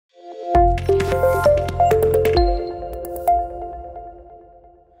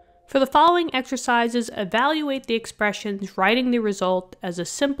For the following exercises, evaluate the expressions writing the result as a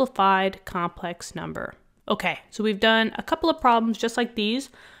simplified complex number. Okay, so we've done a couple of problems just like these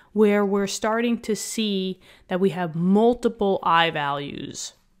where we're starting to see that we have multiple I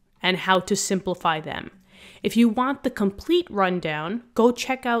values and how to simplify them. If you want the complete rundown, go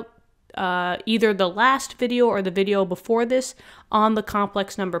check out either the last video or the video before this on the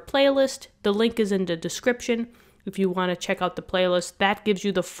complex number playlist. The link is in the description. If you want to check out the playlist, that gives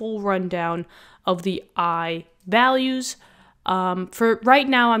you the full rundown of the I values. For right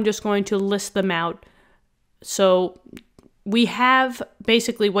now, I'm just going to list them out. So we have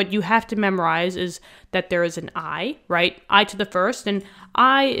basically what you have to memorize is that there is an I, right? I to the first, and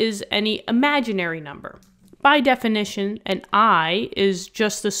I is any imaginary number. By definition, an I is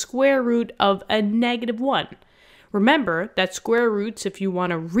just the square root of a -1. Remember that square roots, if you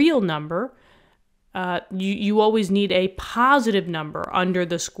want a real number, you always need a positive number under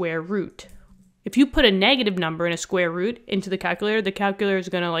the square root. If you put a negative number in a square root into the calculator is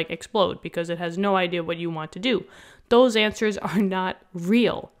going to like explode because it has no idea what you want to do. Those answers are not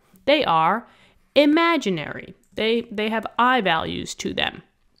real. They are imaginary. They have I values to them.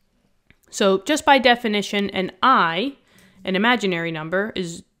 So just by definition, an I, an imaginary number,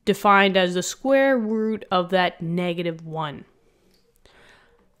 is defined as the square root of that -1.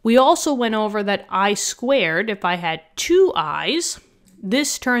 We also went over that I squared, if I had two i's,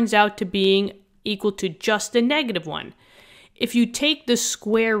 this turns out to being equal to just a -1. If you take the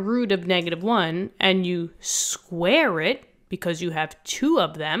square root of -1 and you square it, because you have two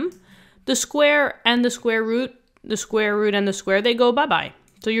of them, the square and the square root and the square, they go bye-bye.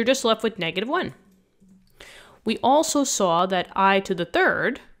 So you're just left with -1. We also saw that I to the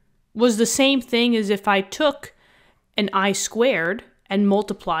third was the same thing as if I took an I squared and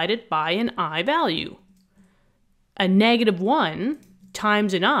multiplied it by an I value. A -1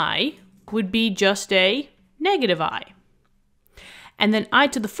 times an I would be just a -I. And then I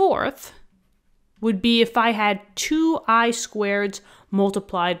to the fourth would be if I had two I squareds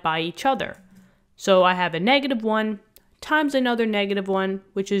multiplied by each other. So I have a -1 times another -1,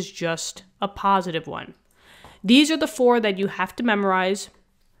 which is just a +1. These are the four that you have to memorize.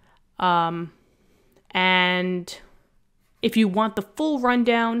 And if you want the full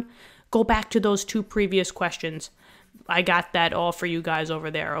rundown, go back to those two previous questions. I got that all for you guys over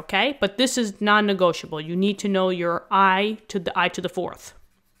there, okay? But this is non-negotiable. You need to know your I to the fourth,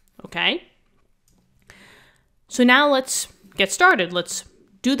 okay? So now let's get started. Let's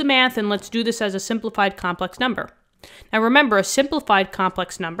do the math and let's do this as a simplified complex number. Now remember, a simplified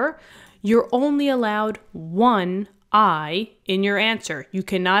complex number, you're only allowed one I in your answer. You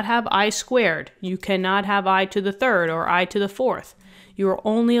cannot have I squared. You cannot have I to the third or I to the fourth. You are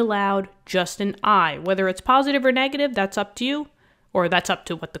only allowed just an I. Whether it's positive or negative, that's up to you, or that's up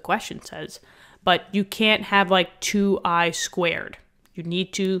to what the question says. But you can't have like two I squared. You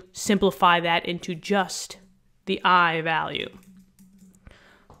need to simplify that into just the I value.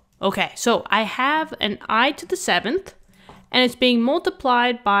 Okay, so I have an I to the seventh, and it's being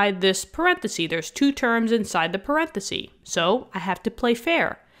multiplied by this parenthesis. There's two terms inside the parenthesis, so I have to play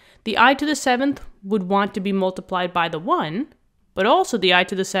fair. The I to the seventh would want to be multiplied by the 1, but also the I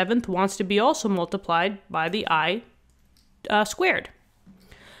to the seventh wants to be also multiplied by the I squared.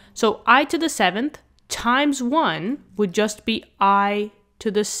 So I to the seventh times 1 would just be I to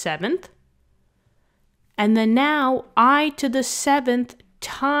the seventh, and then now I to the seventh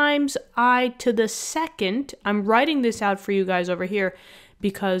times I to the second. I'm writing this out for you guys over here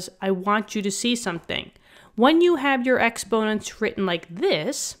because I want you to see something. When you have your exponents written like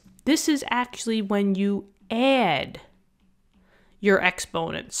this is actually when you add your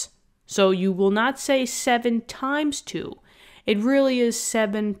exponents. So you will not say 7 times 2. It really is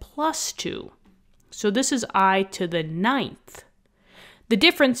 7 plus 2. So this is I to the 9th. The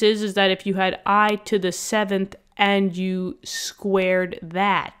difference is that if you had I to the 7th and you squared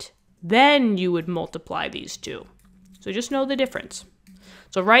that, then you would multiply these two. So just know the difference.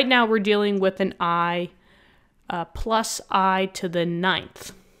 So right now we're dealing with an I plus I to the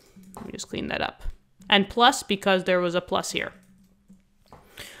 9th. Let me just clean that up. And plus because there was a plus here.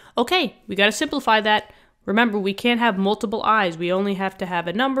 Okay, we got to simplify that. Remember, we can't have multiple i's. We only have to have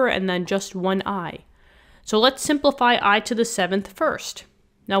a number and then just one I. So let's simplify I to the 7th first.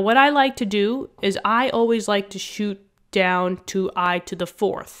 Now what I like to do is I always like to shoot down to I to the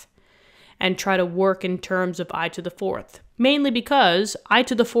 4th and try to work in terms of I to the 4th. Mainly because I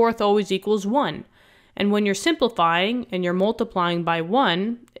to the 4th always equals 1. And when you're simplifying and you're multiplying by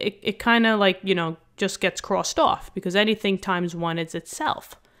 1, it kind of like, just gets crossed off because anything times 1 is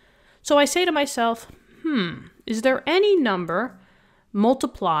itself. So I say to myself, is there any number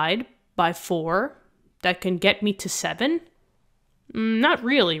multiplied by 4 that can get me to 7? Not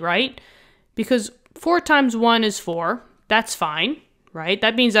really, right? Because 4 times 1 is 4. That's fine, right?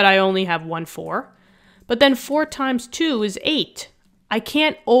 That means that I only have 1 4. But then 4 times 2 is 8. I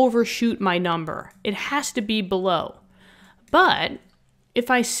can't overshoot my number. It has to be below. But if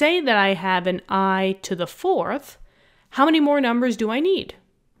I say that I have an I to the 4th, how many more numbers do I need?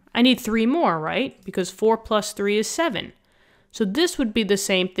 I need 3 more, right? Because 4 plus 3 is 7. So this would be the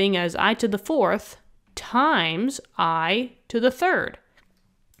same thing as I to the 4th times I to the 3rd.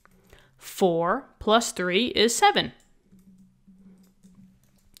 4 plus 3 is 7.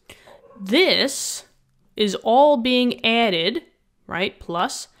 This is all being added, right,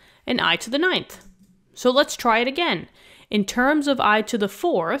 plus an I to the 9th. So let's try it again. In terms of I to the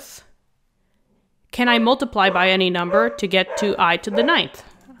 4th, can I multiply by any number to get to I to the 9th?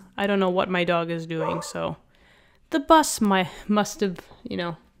 I don't know what my dog is doing, so the bus must have,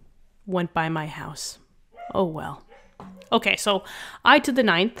 went by my house. Oh well. Okay, so I to the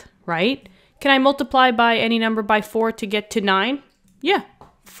 9th, right? Can I multiply by any number by 4 to get to 9? Yeah,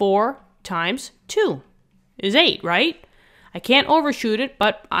 4 times 2 is 8, right? I can't overshoot it,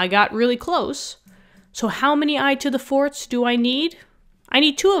 but I got really close. So how many I to the 4ths do I need? I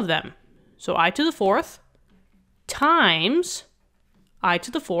need 2 of them. So I to the 4th times I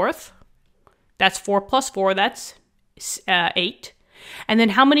to the 4th. That's 4 plus 4, that's 8. And then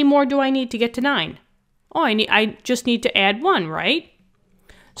how many more do I need to get to 9? Oh, I just need to add 1, right?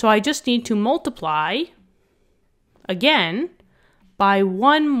 So I just need to multiply, again, by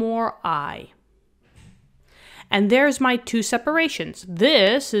 1 more I. And there's my 2 separations.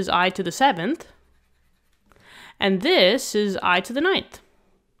 This is I to the 7th, and this is I to the 9th.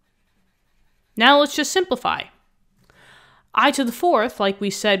 Now let's just simplify. I to the 4th, like we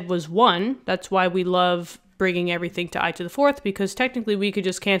said, was 1. That's why we love bringing everything to I to the 4th, because technically we could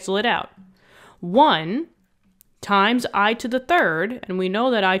just cancel it out. 1 times I to the 3rd, and we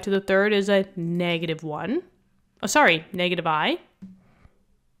know that I to the 3rd is a negative 1. Oh, sorry, negative I.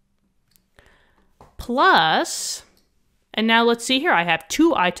 Plus, and now let's see here, I have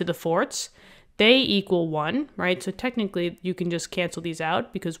 2 I to the 4ths. They equal 1, right? So technically you can just cancel these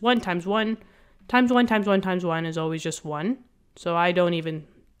out because 1 times 1 times 1 times 1 times 1 is always just 1. So I don't even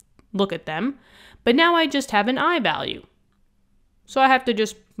look at them. But now I just have an I value. So I have to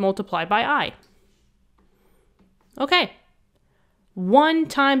just multiply by I. Okay. 1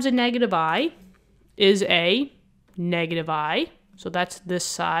 times a negative I is a negative I. So that's this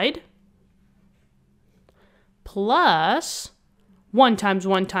side. Plus 1 times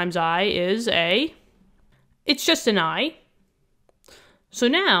I is it's just an I. So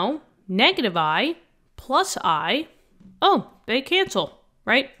now, negative I plus I, oh, they cancel,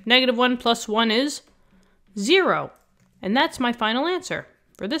 right? Negative 1 plus 1 is 0. And that's my final answer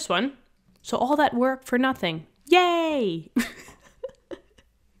for this one. So all that work for nothing. Yay!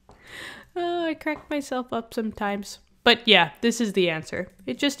 Oh, I crack myself up sometimes. But yeah, this is the answer.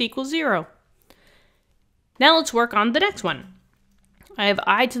 It just equals 0. Now let's work on the next one. I have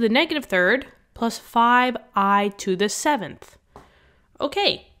I to the negative 3rd plus 5I to the 7th.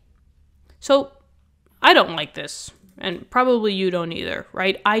 Okay, so I don't like this, and probably you don't either,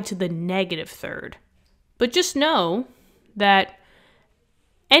 right? I to the negative 3rd. But just know that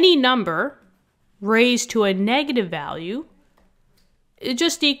any number raised to a negative value, it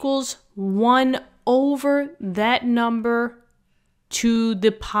just equals 1 over that number to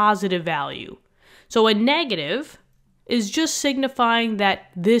the positive value. So a negative is just signifying that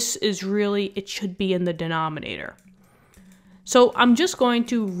this is really, it should be in the denominator. So I'm just going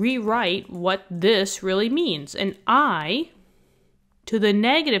to rewrite what this really means. An I to the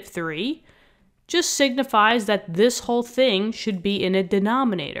negative 3 just signifies that this whole thing should be in a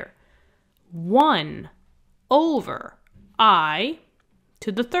denominator. 1 over I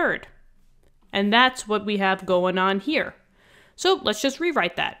to the 3rd. And that's what we have going on here. So let's just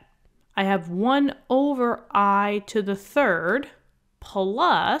rewrite that. I have 1 over I to the 3rd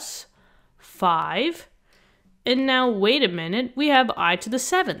plus 5. And now, wait a minute, we have I to the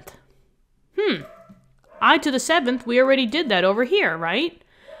 7th. I to the 7th, we already did that over here, right?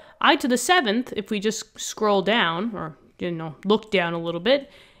 I to the 7th, if we just scroll down, or, look down a little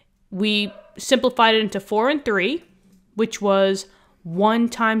bit, we simplified it into 4 and 3, which was 1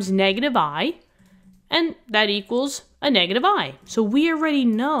 times negative I, and that equals a negative I. So we already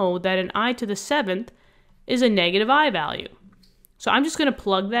know that an I to the 7th is a negative I value. So I'm just going to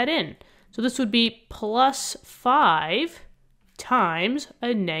plug that in. So this would be plus 5 times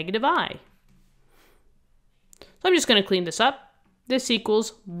a negative I. So I'm just going to clean this up. this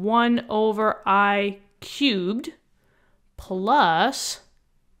equals 1 over I cubed plus,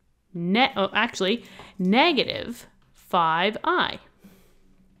 negative 5I.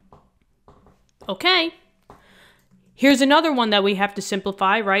 Okay. Here's another one that we have to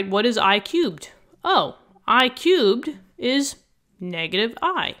simplify, right? What is I cubed? Oh, I cubed is negative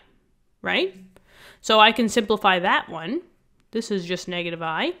I, right? So I can simplify that one. This is just negative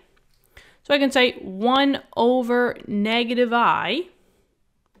I. So I can say 1 over negative I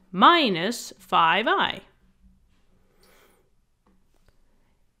minus 5I.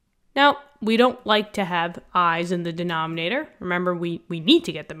 Now, we don't like to have i's in the denominator. Remember, we need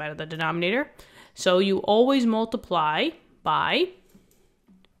to get them out of the denominator. So you always multiply by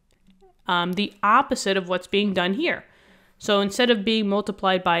the opposite of what's being done here. So instead of being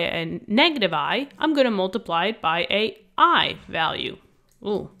multiplied by a negative I, I'm going to multiply it by a I value.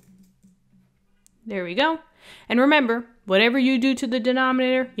 Ooh. There we go. And remember, whatever you do to the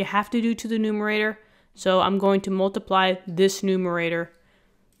denominator, you have to do to the numerator. So I'm going to multiply this numerator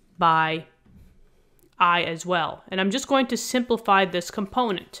by I as well. And I'm just going to simplify this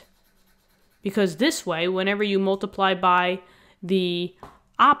component. Because this way, whenever you multiply by the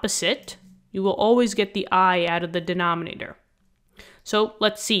opposite, you will always get the I out of the denominator. So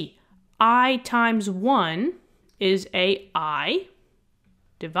let's see. I times 1 is a I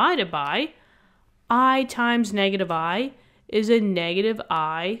divided by I times negative I is a negative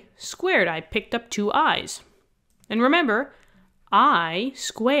I squared. I picked up two i's. And remember, I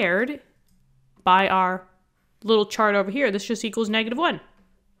squared by our little chart over here, this just equals negative 1.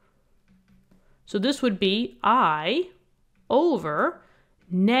 So this would be I over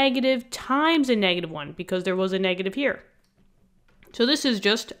negative times a negative 1 because there was a negative here. So this is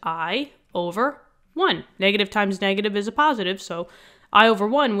just I over 1. Negative times negative is a positive, so I over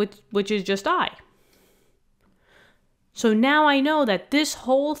 1, which is just I. So now I know that this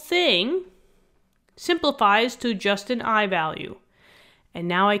whole thing simplifies to just an I value. And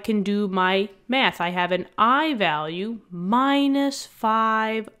now I can do my math. I have an I value minus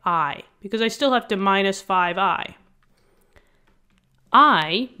 5I because I still have to minus 5I.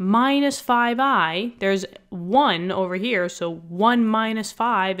 I minus 5I, there's 1 over here, so 1 minus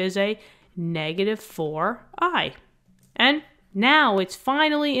 5 is a negative 4I. And now it's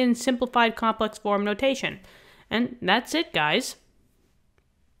finally in simplified complex form notation. And that's it, guys.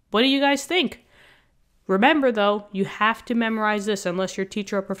 What do you guys think? Remember, though, you have to memorize this unless your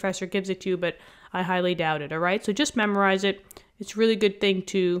teacher or professor gives it to you, but I highly doubt it, all right? So just memorize it. It's a really good thing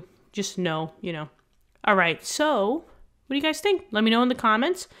to just know, All right, so what do you guys think? Let me know in the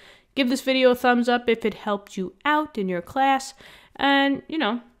comments. Give this video a thumbs up if it helped you out in your class. And,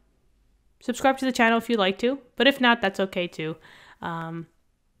 subscribe to the channel if you'd like to. But if not, that's okay, too.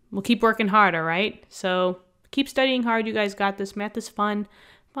 We'll keep working hard, all right? So keep studying hard. You guys got this. Math is fun.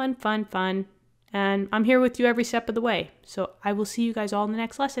 Fun, fun, fun. And I'm here with you every step of the way. So I will see you guys all in the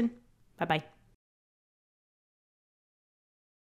next lesson. Bye-bye.